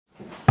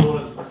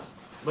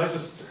Might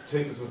just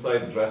take us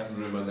inside the dressing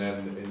room, and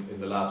then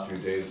in the last few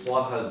days,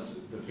 what has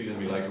the feeling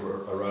been like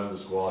around the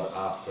squad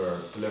after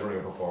delivering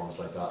a performance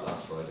like that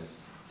last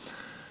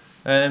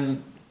Friday?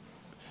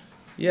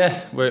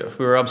 Yeah, we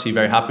were obviously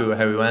very happy with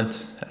how we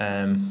went,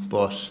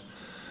 but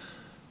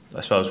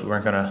I suppose we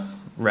weren't going to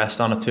rest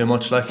on it too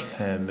much.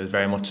 It was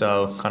very much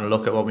so kind of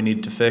look at what we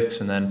needed to fix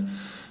and then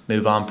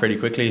move on pretty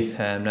quickly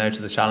now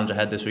to the challenge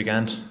ahead this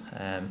weekend.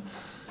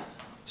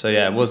 So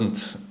yeah, it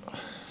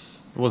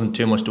wasn't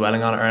too much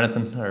dwelling on it or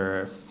anything,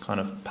 or kind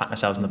of patting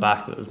ourselves on the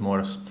back. It was more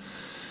just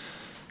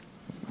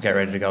get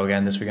ready to go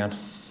again this weekend.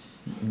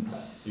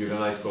 You had a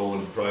nice goal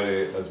on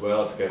Friday as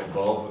well to get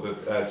involved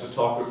with it. Just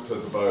talk to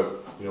us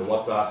about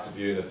what's asked of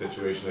you in a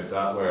situation like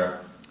that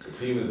where the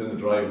team is in the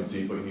driving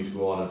seat but you need to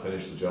go on and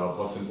finish the job.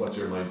 What's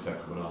your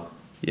mindset coming on?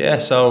 Yeah,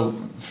 so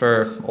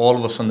for all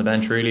of us on the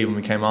bench really, when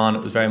we came on,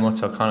 it was very much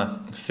so kind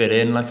of fit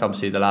in.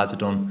 Obviously the lads had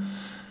done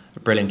a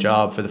brilliant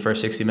job for the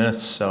first 60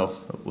 minutes, so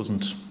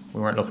we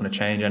weren't looking to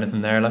change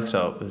anything there.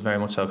 So it was very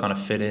much so kind of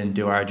fit in,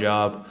 do our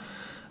job,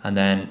 and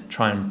then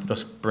try and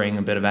just bring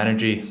a bit of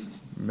energy.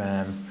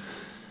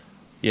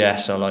 Yeah,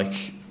 so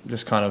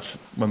just kind of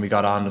when we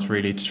got on, just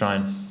really to try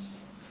and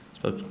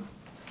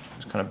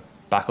just kind of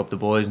back up the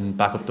boys and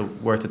back up the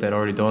work that they'd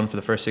already done for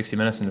the first 60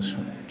 minutes and just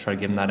try to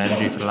give them that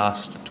energy for the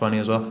last 20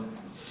 as well.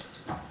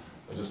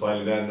 And just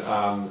finally then, it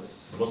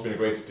must have been a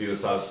great deal of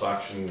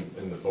satisfaction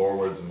in the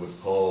forwards and with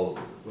Paul,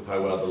 with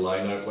how well the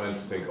line-out went. I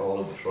think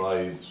all of the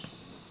tries,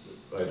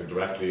 either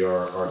directly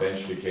or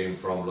eventually, came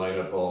from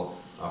line-out ball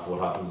after what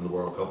happened in the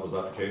World Cup. Was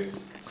that the case?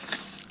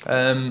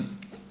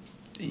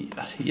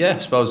 Yeah, I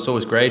suppose it's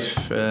always great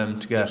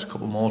to get a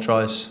couple more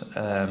tries.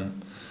 I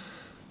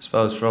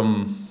suppose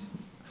from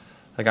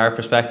our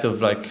perspective,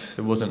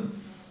 there wasn't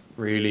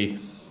really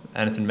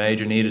anything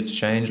major needed to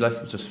change.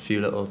 It was just a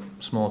few little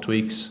small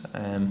tweaks,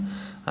 and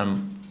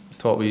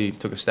thought we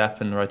took a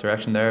step in the right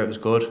direction there. It was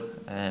good,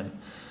 and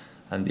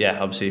yeah,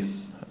 obviously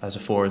as a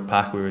forward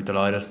pack, we were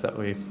delighted that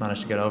we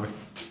managed to get over.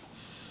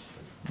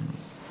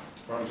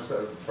 Ronan, just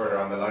further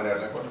on the line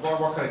out,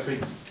 what kind of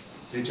tweaks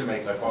did you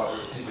make? Is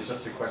it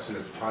just a question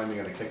of timing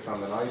and it clicks on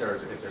the night, or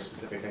is there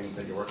specific things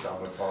that you worked on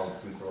with Paul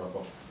since the World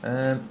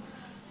Cup?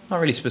 Not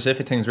really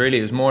specific things really.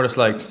 It was more just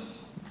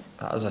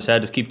as I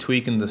said, just keep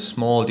tweaking the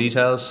small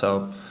details.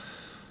 So,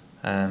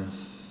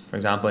 for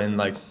example, in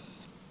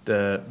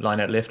the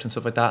line out lift and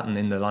stuff like that, and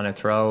in the line out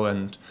throw,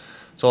 and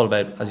it's all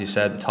about, as you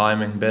said, the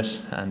timing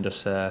bit, and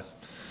just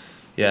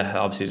yeah,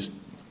 obviously just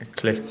it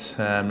clicked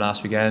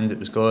last weekend. It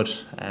was good,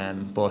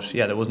 but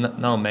yeah, there was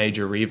no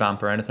major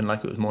revamp or anything.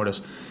 It was more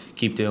just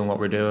keep doing what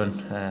we're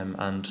doing,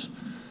 and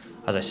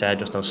as I said,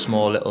 just those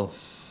small little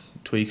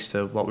tweaks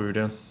to what we were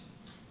doing.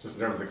 Just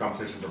in terms of the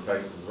competition for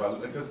places as well,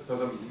 does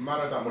it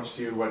matter that much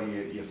to you whether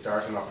you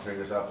start an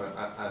opportunity yourself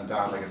and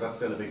Dan? Is that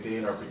still a big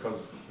deal, or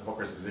because the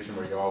hooker's a position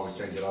where you always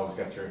change, you'll always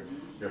get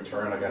your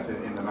turn, I guess,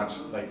 in the match?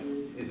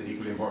 Is it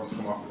equally important to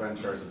come off the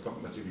bench, or is it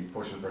something that you'd be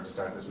pushing for to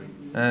start this week?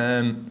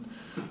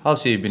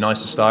 Obviously it'd be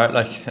nice to start,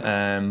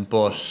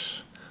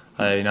 but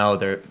I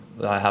know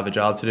I have a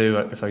job to do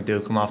if I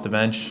do come off the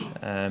bench,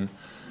 and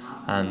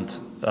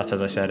that's,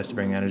 as I said, is to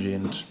bring energy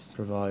and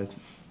provide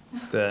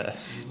the.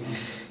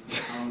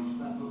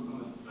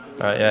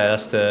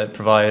 That's to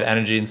provide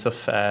energy and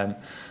stuff.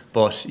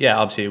 But yeah,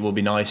 obviously it will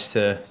be nice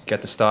to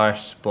get the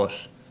start.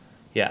 But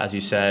yeah, as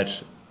you said,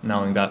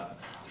 knowing that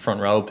front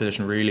row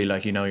position really,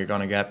 you're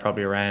going to get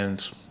probably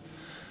around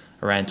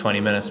 20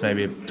 minutes,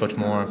 maybe a touch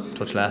more,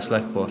 touch less.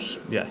 But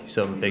yeah, you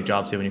still have a big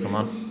job to do when you come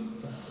on.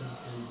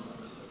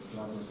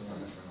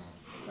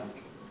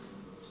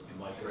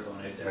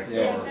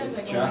 Yeah,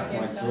 it's Jack. They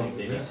need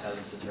to tell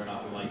them to turn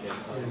off the mic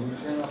outside.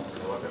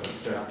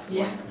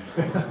 Yeah.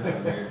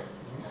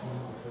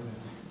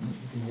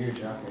 You can hear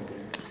Jack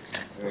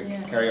right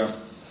there. Carry on.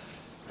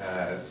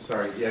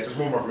 Sorry, yeah, just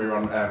one more from me,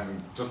 Ron.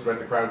 Just about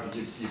the crowd,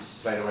 you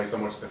played away so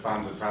much. The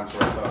fans in France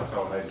were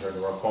so amazing during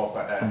the World Cup.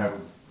 How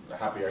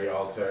happy are you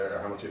all or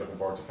how much are you looking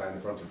forward to playing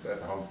in front of the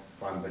home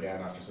fans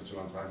again after such a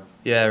long time?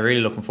 Yeah,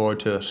 really looking forward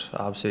to it.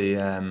 Obviously,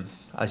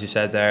 as you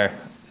said there,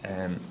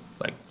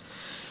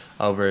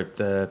 over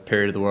the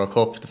period of the World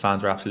Cup, the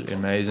fans were absolutely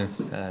amazing.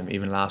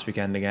 Even last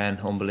weekend again,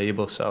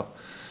 unbelievable. So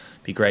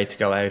it'd be great to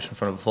go out in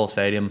front of a full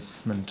stadium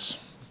and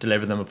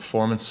deliver them a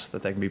performance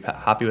that they can be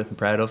happy with and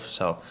proud of.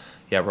 So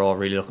yeah, we're all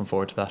really looking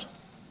forward to that.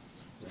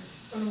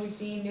 When we've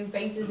seen new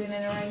faces in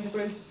and around the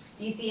group,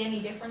 do you see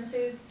any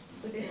differences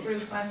with this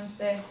group and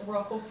the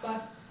World Cup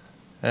squad?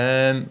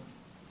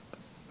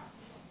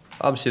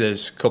 Obviously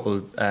there's a couple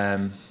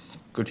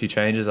good few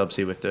changes,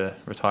 obviously with the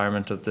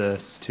retirement of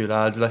the two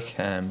lads,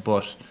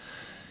 but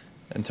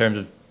in terms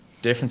of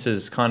differences,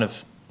 it's kind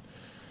of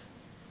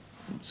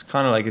it's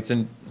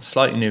a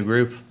slightly new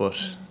group,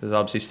 but there's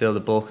obviously still the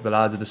bulk of the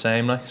lads are the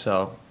same,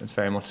 so it's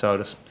very much so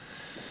just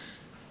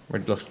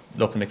we're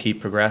looking to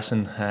keep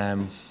progressing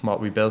what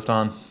we built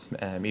on,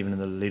 even in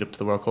the lead up to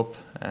the World Cup.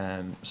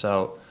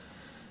 So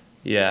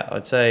yeah,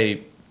 I'd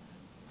say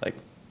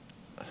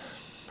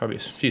probably a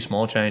few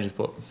small changes,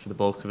 but for the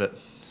bulk of it,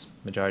 it's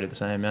majority the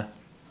same. Yeah.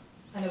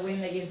 And a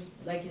win that you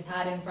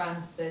had in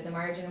France, the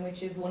margin in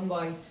which is won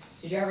by.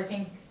 Did you ever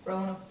think,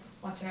 growing up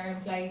watching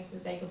Ireland play,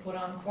 that they could put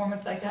on a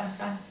performance like that in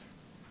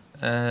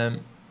France?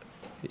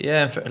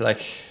 Yeah,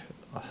 like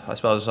I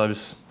suppose I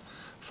was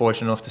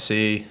fortunate enough to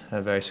see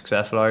a very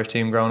successful Irish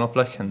team growing up,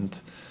 like,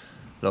 and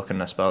looking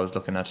at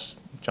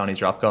Johnny's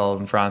drop goal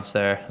in France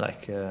there,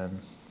 like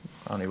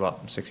only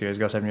 7 years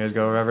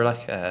ago, or whatever,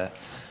 like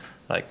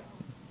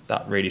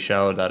that really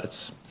showed that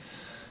it's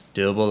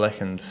doable,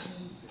 like, and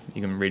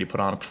you can really put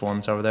on a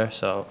performance over there.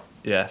 So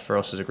yeah, for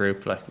us as a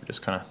group, like, we're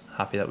just kind of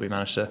happy that we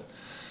managed to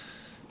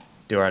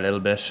do our little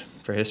bit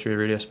for history,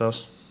 really, I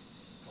suppose.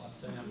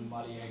 What's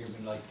Matty Yeager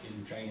been like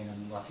in training,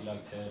 and what's he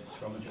like to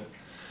scrummage with?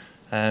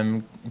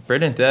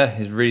 Brilliant, yeah.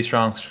 He's a really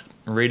strong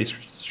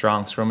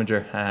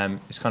scrummager.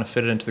 He's kind of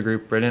fitted into the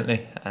group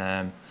brilliantly.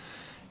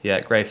 Yeah,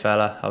 great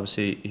fella.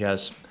 Obviously, he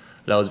has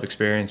loads of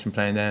experience from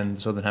playing down in the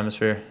Southern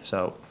Hemisphere,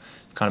 so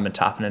kind of been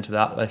tapping into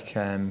that, like,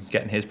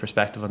 getting his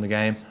perspective on the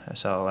game.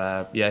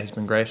 So yeah, he's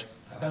been great.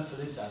 How helpful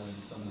is that when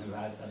someone who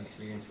has that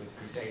experience with the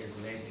Crusaders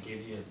is able to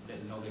give you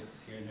little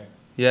nuggets here and there?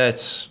 Yeah,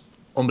 it's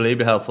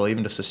unbelievably helpful,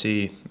 even just to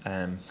see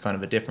kind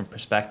of a different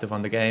perspective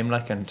on the game,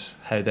 like, and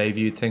how they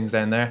viewed things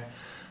down there.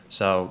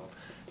 So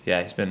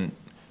yeah, he's been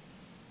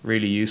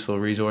really useful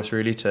resource,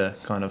 really, to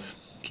kind of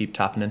keep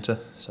tapping into.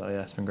 So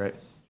yeah, it's been great.